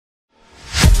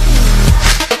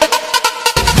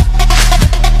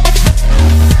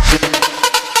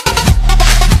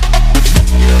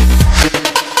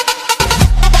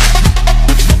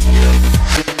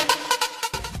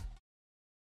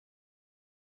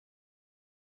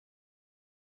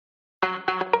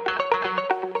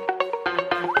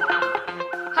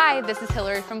Hi, this is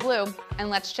Hillary from Blue, and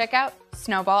let's check out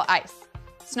Snowball Ice.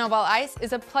 Snowball Ice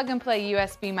is a plug-and-play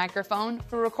USB microphone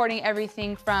for recording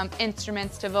everything from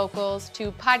instruments to vocals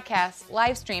to podcasts,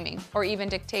 live streaming, or even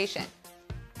dictation.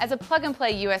 As a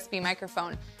plug-and-play USB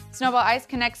microphone, Snowball Ice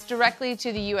connects directly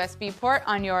to the USB port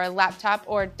on your laptop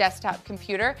or desktop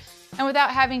computer, and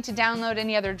without having to download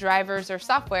any other drivers or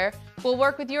software, will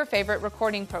work with your favorite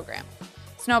recording program.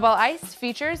 Snowball Ice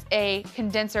features a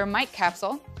condenser mic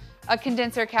capsule. A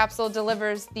condenser capsule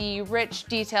delivers the rich,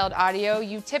 detailed audio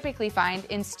you typically find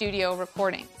in studio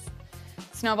recordings.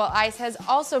 Snowball Ice has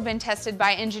also been tested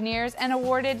by engineers and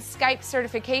awarded Skype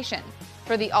certification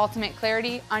for the ultimate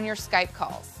clarity on your Skype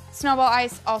calls. Snowball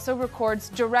Ice also records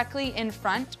directly in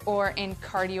front or in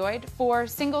Cardioid for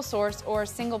single source or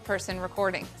single person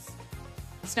recordings.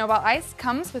 Snowball Ice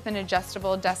comes with an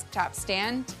adjustable desktop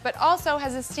stand, but also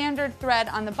has a standard thread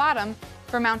on the bottom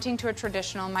for mounting to a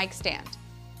traditional mic stand.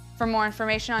 For more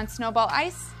information on Snowball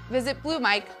Ice, visit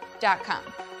bluemic.com.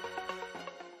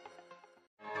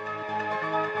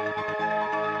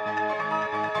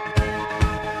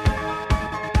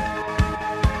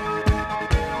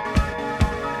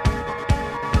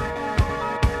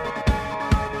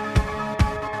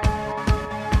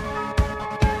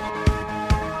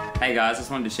 Hey guys,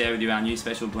 just wanted to share with you our new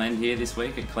special blend here this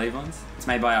week at Cleveland's. It's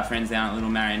made by our friends down at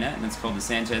Little Marionette and it's called the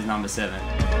Sanchez No. 7.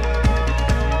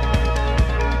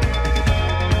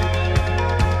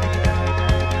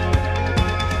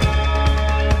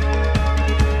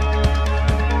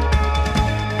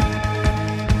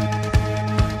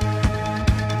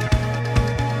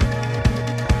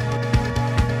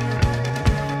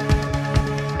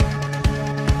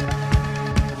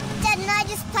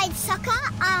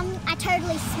 I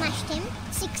totally smashed him,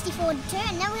 64-2,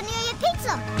 and now we're gonna go get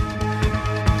pizza.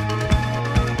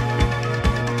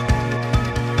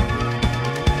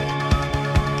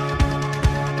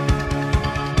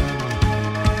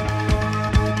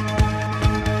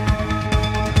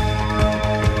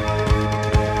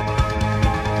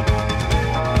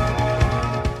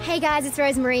 Hey guys, it's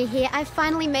Rosemarie here. I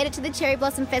finally made it to the Cherry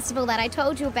Blossom Festival that I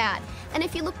told you about. And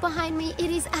if you look behind me,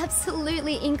 it is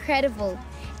absolutely incredible.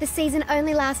 The season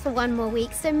only lasts for one more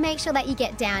week, so make sure that you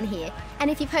get down here. And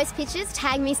if you post pictures,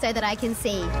 tag me so that I can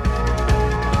see.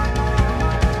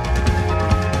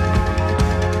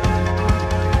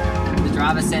 The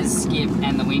driver says skip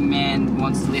and the wingman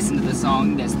wants to listen to the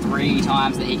song. There's 3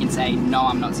 times that he can say, no,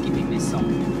 I'm not skipping this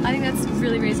song. I think that's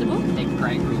really reasonable. They're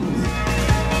great rules.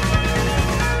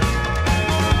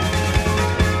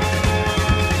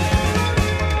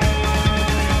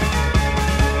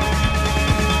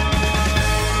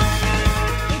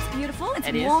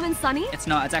 It's warm and sunny. It's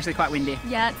not, it's actually quite windy.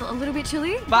 Yeah, it's a little bit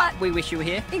chilly. But we wish you were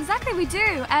here. Exactly, we do.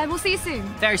 And we'll see you soon.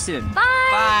 Very soon. Bye.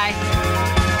 Bye.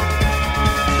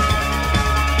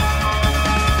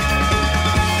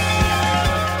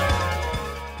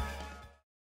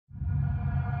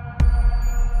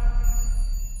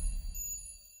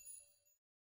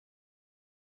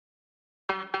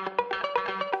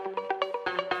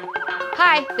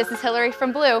 Hi, this is Hillary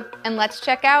from Blue, and let's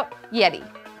check out Yeti.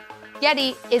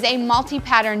 Yeti is a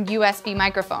multi-pattern USB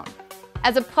microphone.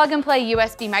 As a plug-and-play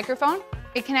USB microphone,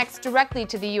 it connects directly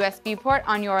to the USB port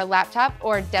on your laptop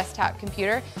or desktop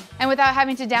computer, and without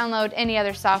having to download any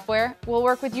other software, will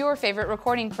work with your favorite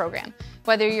recording program,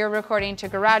 whether you're recording to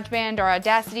GarageBand or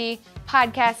Audacity,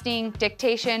 podcasting,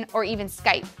 dictation, or even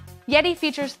Skype. Yeti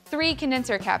features 3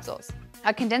 condenser capsules.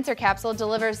 A condenser capsule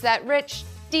delivers that rich,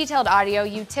 detailed audio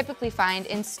you typically find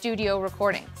in studio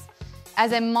recordings.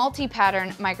 As a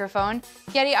multi-pattern microphone,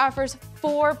 Yeti offers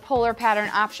 4 polar pattern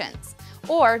options,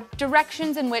 or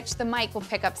directions in which the mic will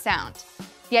pick up sound.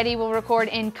 Yeti will record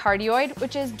in Cardioid,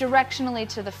 which is directionally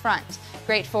to the front,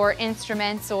 great for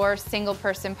instruments or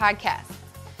single-person podcasts.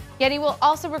 Yeti will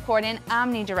also record in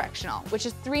omnidirectional, which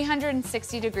is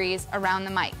 360 degrees around the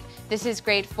mic. This is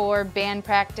great for band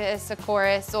practice, a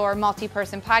chorus, or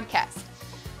multi-person podcast.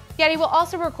 Yeti will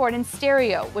also record in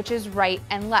stereo, which is right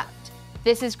and left.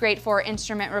 This is great for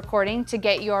instrument recording to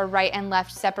get your right and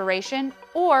left separation,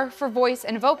 or for voice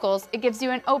and vocals, it gives you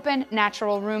an open,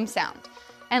 natural room sound.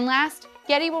 And last,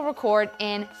 Yeti will record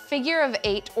in figure of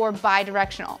 8 or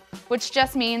bidirectional, which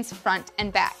just means front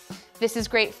and back. This is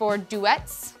great for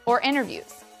duets or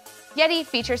interviews. Yeti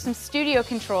features some studio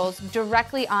controls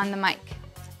directly on the mic.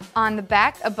 On the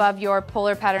back, above your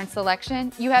polar pattern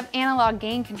selection, you have analog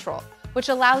gain control, which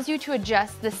allows you to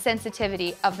adjust the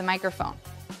sensitivity of the microphone.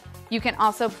 You can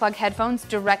also plug headphones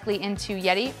directly into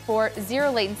Yeti for zero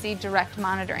latency direct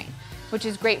monitoring, which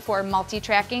is great for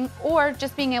multi-tracking or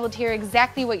just being able to hear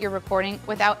exactly what you're recording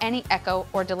without any echo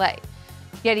or delay.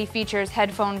 Yeti features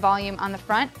headphone volume on the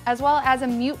front, as well as a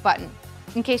mute button,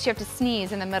 in case you have to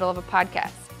sneeze in the middle of a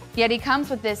podcast. Yeti comes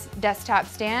with this desktop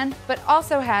stand, but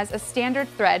also has a standard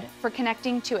thread for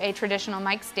connecting to a traditional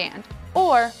mic stand,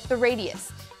 or the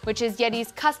Radius, which is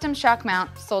Yeti's custom shock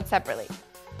mount sold separately.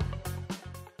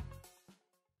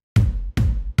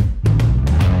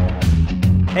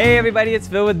 Hey everybody, it's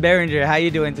Phil with BEHRINGER. How you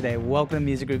doing today? Welcome to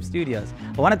Music Group Studios.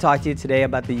 I want to talk to you today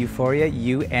about the U-PHORIA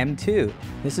UM2.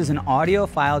 This is an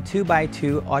audiophile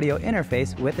 2x2 audio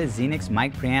interface with a Zivix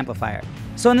mic preamplifier.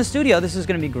 So in the studio, this is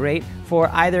going to be great for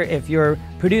either if you're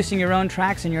producing your own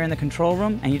tracks and you're in the control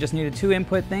room and you just need a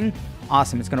 2-input thing,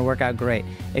 awesome, it's going to work out great.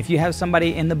 If you have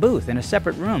somebody in the booth in a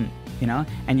separate room,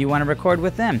 and you want to record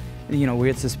with them, where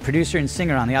it's this producer and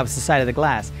singer on the opposite side of the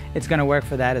glass, it's going to work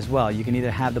for that as well. You can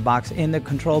either have the box in the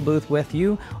control booth with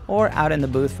you or out in the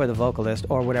booth for the vocalist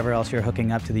or whatever else you're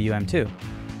hooking up to the UM2.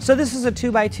 So this is a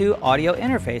 2x2 audio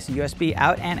interface, USB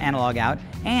out and analog out,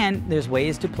 and there's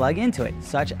ways to plug into it,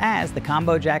 such as the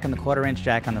combo jack and the 1/4-inch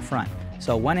jack on the front.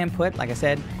 So one input, like I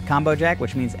said, combo jack,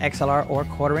 which means XLR or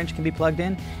 1/4-inch can be plugged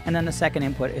in, and then the second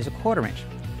input is a 1/4-inch.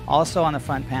 Also on the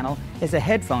front panel is a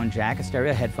headphone jack, a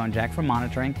stereo headphone jack for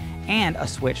monitoring, and a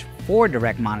switch for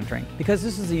direct monitoring, because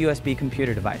this is a USB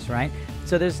computer device, right?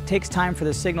 So it takes time for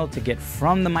the signal to get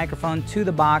from the microphone to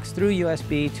the box, through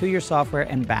USB, to your software,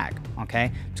 and back,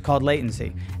 okay? It's called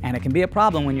latency, and it can be a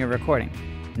problem when you're recording.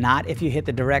 Not if you hit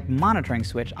the direct monitoring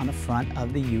switch on the front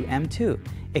of the UM2.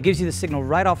 It gives you the signal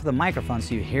right off of the microphone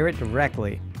so you hear it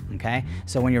directly, okay?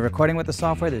 So when you're recording with the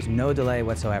software, there's no delay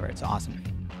whatsoever. It's awesome.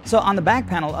 So on the back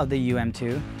panel of the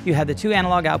UM2, you have the 2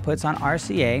 analog outputs on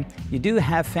RCA. You do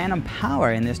have phantom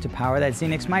power in this to power that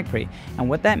Zivix mic pre. And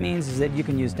what that means is that you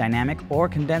can use dynamic or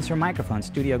condenser microphones,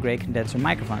 studio-grade condenser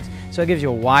microphones. So it gives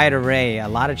you a wide array, a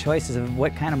lot of choices of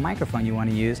what kind of microphone you want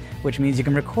to use, which means you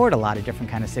can record a lot of different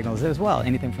kind of signals as well.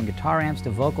 Anything from guitar amps to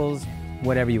vocals,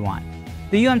 whatever you want.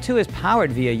 The UM2 is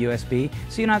powered via USB,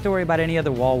 so you don't have to worry about any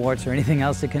other wall warts or anything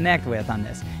else to connect with on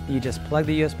this. You just plug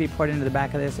the USB port into the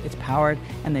back of this, it's powered,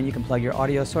 and then you can plug your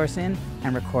audio source in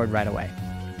and record right away.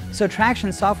 So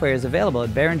Traction software is available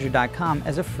at BEHRINGER.com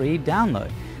as a free download.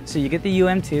 So you get the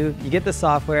UM2, you get the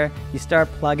software, you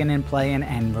start plugging and playing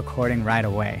and recording right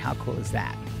away. How cool is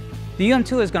that? The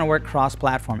UM2 is going to work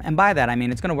cross-platform, and by that I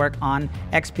mean it's going to work on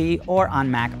XP or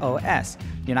on Mac OS.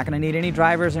 You're not going to need any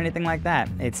drivers or anything like that.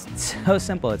 It's so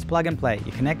simple, it's plug and play.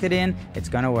 You connect it in, it's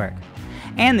going to work.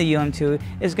 And the UM2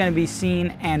 is going to be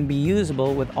seen and be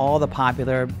usable with all the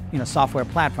popular software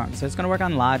platforms. So it's going to work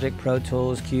on Logic, Pro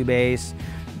Tools, Cubase,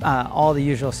 all the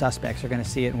usual suspects are going to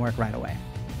see it and work right away.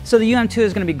 So the UM2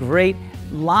 is going to be great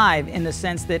live in the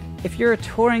sense that if you're a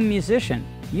touring musician,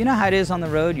 you know how it is on the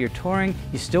road, you're touring,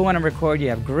 you still want to record, you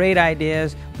have great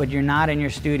ideas, but you're not in your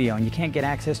studio and you can't get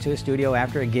access to a studio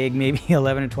after a gig, maybe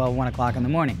 11 or 12, 1 o'clock in the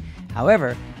morning.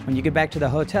 However, when you get back to the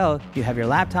hotel, you have your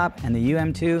laptop and the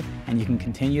UM2 and you can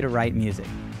continue to write music.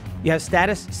 You have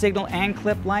status, signal, and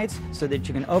clip lights so that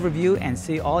you can overview and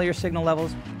see all your signal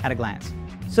levels at a glance.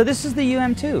 So this is the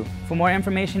UM2. For more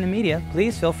information and media,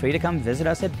 please feel free to come visit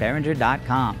us at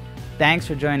BEHRINGER.com. Thanks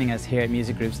for joining us here at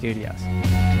Music Group Studios.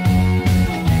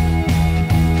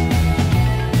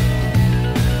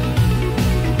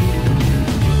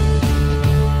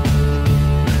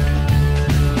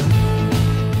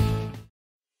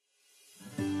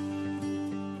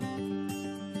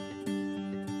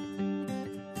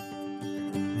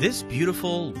 This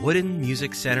beautiful wooden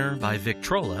music center by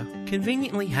Victrola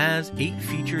conveniently has 8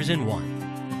 features in one.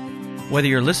 Whether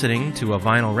you're listening to a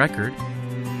vinyl record,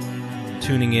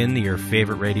 tuning in to your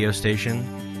favorite radio station,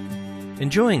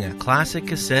 enjoying a classic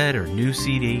cassette or new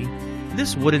CD,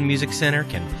 this wooden music center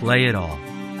can play it all.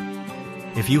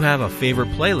 If you have a favorite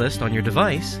playlist on your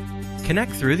device,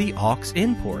 connect through the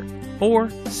aux-in port, or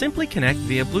simply connect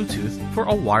via Bluetooth for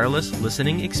a wireless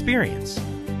listening experience.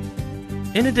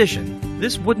 In addition,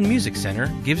 this wooden music center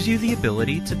gives you the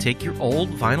ability to take your old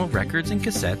vinyl records and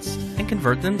cassettes and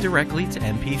convert them directly to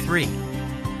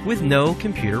MP3, with no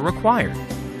computer required.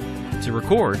 To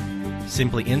record,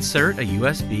 simply insert a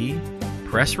USB,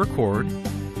 press record,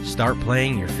 start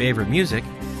playing your favorite music,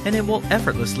 and it will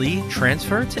effortlessly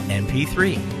transfer to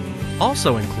MP3.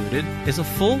 Also included is a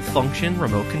full-function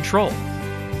remote control,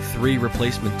 3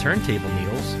 replacement turntable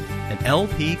needles, an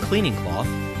LP cleaning cloth,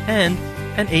 and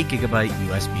an 8GB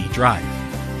USB drive.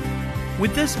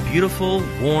 With this beautiful,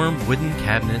 warm wooden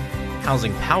cabinet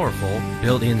housing powerful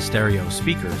built-in stereo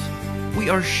speakers, we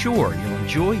are sure you'll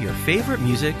enjoy your favorite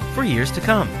music for years to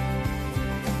come.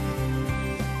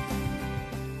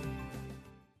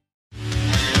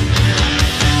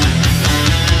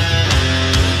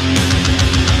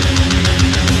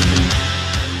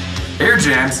 AirJamz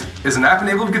AirJamz is an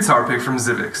app-enabled guitar pick from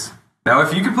Zivix. Now,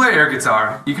 if you can play air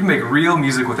guitar, you can make real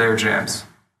music with AirJamz.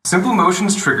 Simple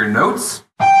motions trigger notes,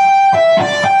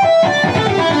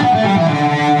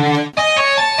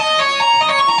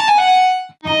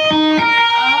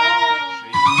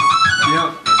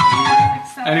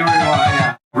 anywhere you want,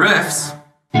 yeah. Riffs,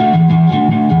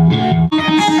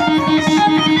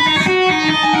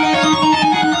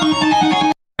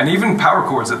 and even power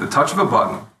chords at the touch of a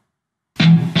button.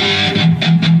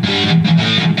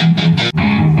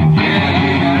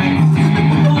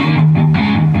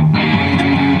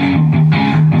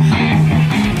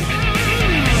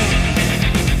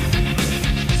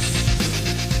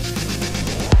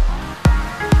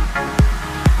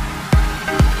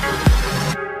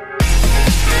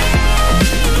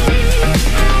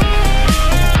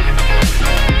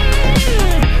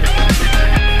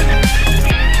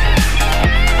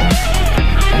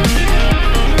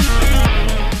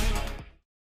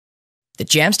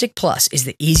 The Jamstik Plus is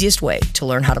the easiest way to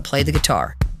learn how to play the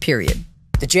guitar, period.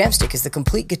 The Jamstik is the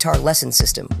complete guitar lesson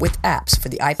system with apps for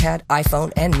the iPad,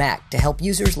 iPhone, and Mac to help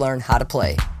users learn how to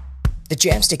play. The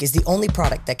Jamstik is the only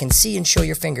product that can see and show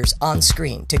your fingers on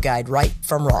screen to guide right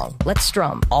from wrong. Let's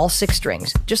strum all 6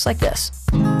 strings, just like this.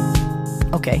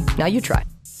 Okay, now you try.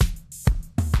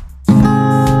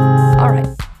 All right.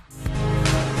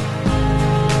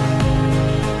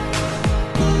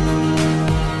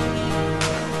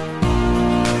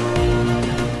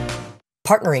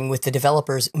 Partnering with the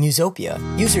developers Musopia,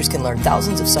 users can learn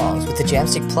thousands of songs with the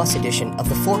Jamstik Plus edition of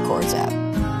the 4Chords app.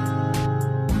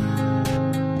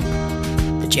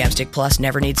 The Jamstik Plus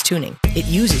never needs tuning. It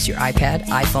uses your iPad,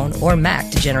 iPhone, or Mac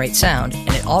to generate sound, and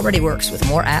it already works with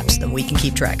more apps than we can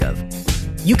keep track of.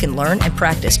 You can learn and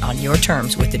practice on your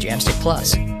terms with the Jamstik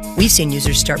Plus. We've seen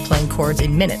users start playing chords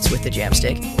in minutes with the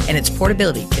Jamstik, and its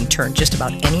portability can turn just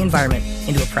about any environment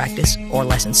into a practice or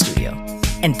lesson studio.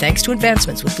 And thanks to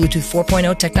advancements with Bluetooth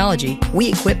 4.0 technology,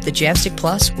 we equip the Jamstik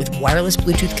Plus with wireless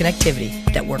Bluetooth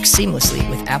connectivity that works seamlessly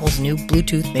with Apple's new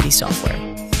Bluetooth MIDI software.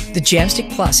 The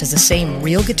Jamstik Plus has the same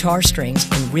real guitar strings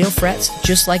and real frets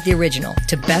just like the original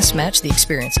to best match the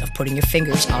experience of putting your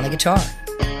fingers on a guitar.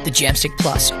 The Jamstik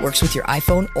Plus works with your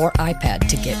iPhone or iPad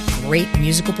to get great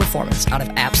musical performance out of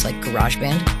apps like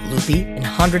GarageBand, Loopy, and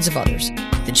hundreds of others.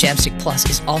 The Jamstik Plus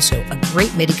is also a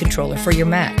great MIDI controller for your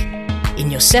Mac. In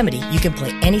Yosemite, you can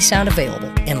play any sound available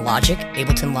in Logic,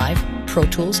 Ableton Live, Pro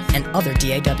Tools, and other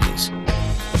DAWs.